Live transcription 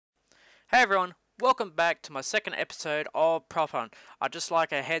Hey everyone, welcome back to my second episode of Prop On. I'd just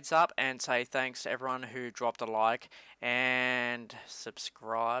like a heads up and say thanks to everyone who dropped a like and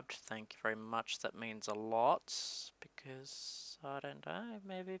subscribed. Thank you very much, that means a lot. Because, I don't know,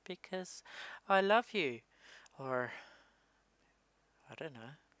 maybe because I love you. Or, I don't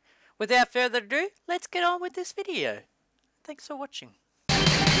know. Without further ado, let's get on with this video. Thanks for watching.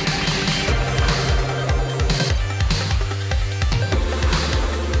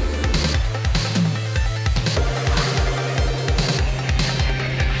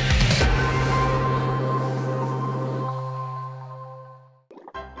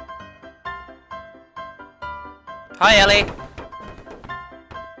 Hi Ellie!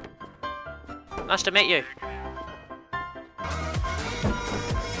 Nice to meet you.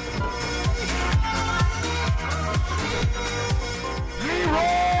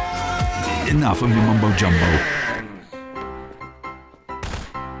 Enough of your mumbo jumbo.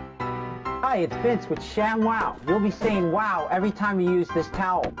 Hi, it's Vince with Sham Wow. You'll be saying wow every time you use this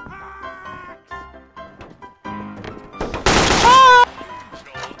towel.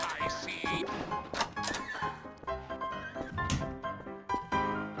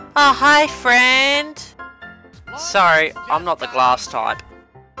 Oh, hi friend! Sorry, I'm not the glass type.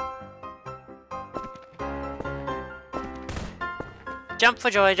 Jump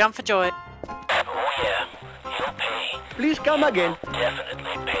for joy, jump for joy. Oh yeah, you'll pay. Please come again.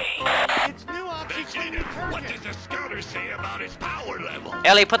 Definitely pay. It's new OxyClean detergent. What does the scouter say about his power level?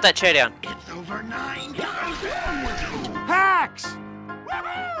 Ellie, put that chair down. It's over 9. What is wrong with you? Hacks!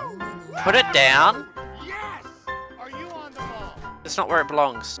 Put it down. Yes! Are you on the ball? It's not where it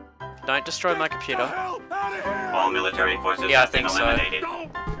belongs. Don't destroy my computer. Help out of here! All military forces Yeah, I have been think so. eliminated.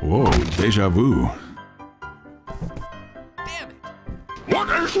 Whoa, deja vu. What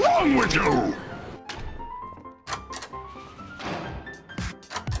is wrong with you?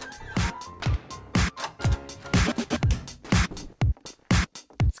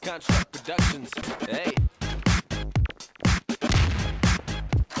 It's Construct Productions. Hey.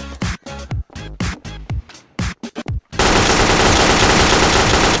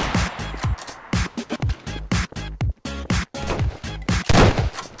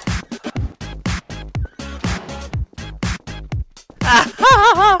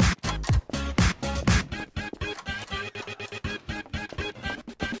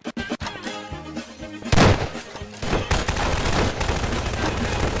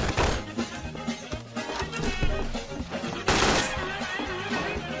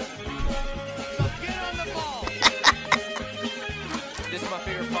 So get on the ball! This is my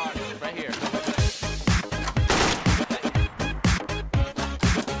favorite part, right here.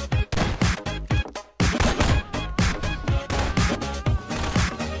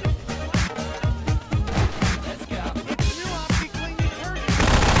 Let's go. It's new OxyClean detergent.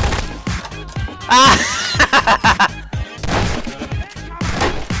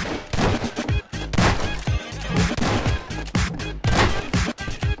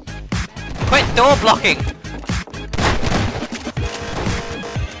 Quit door blocking!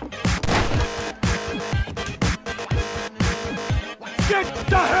 Get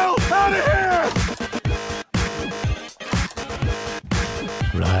the hell out of here!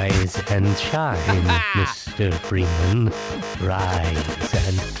 Rise and shine, Mr. Freeman. Rise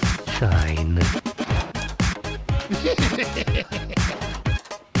and shine.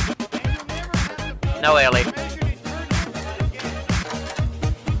 No, Ellie.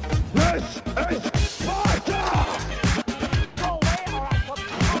 This is Sparta!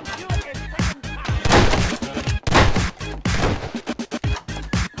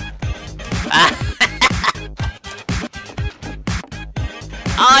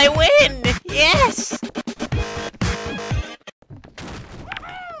 I win! Yes!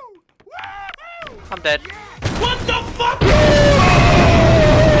 I'm dead. What the fuck?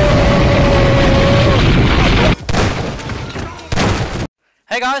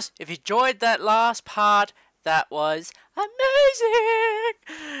 Hey guys, if you enjoyed that last part, that was amazing!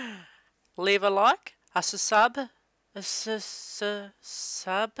 Leave a like, a sub,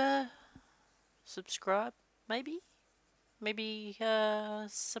 subscribe, maybe? Maybe,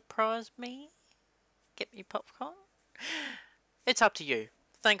 surprise me? Get me popcorn? It's up to you.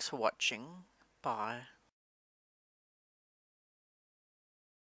 Thanks for watching. Bye.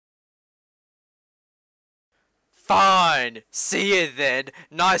 Fine. See you then.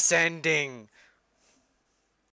 Nice ending.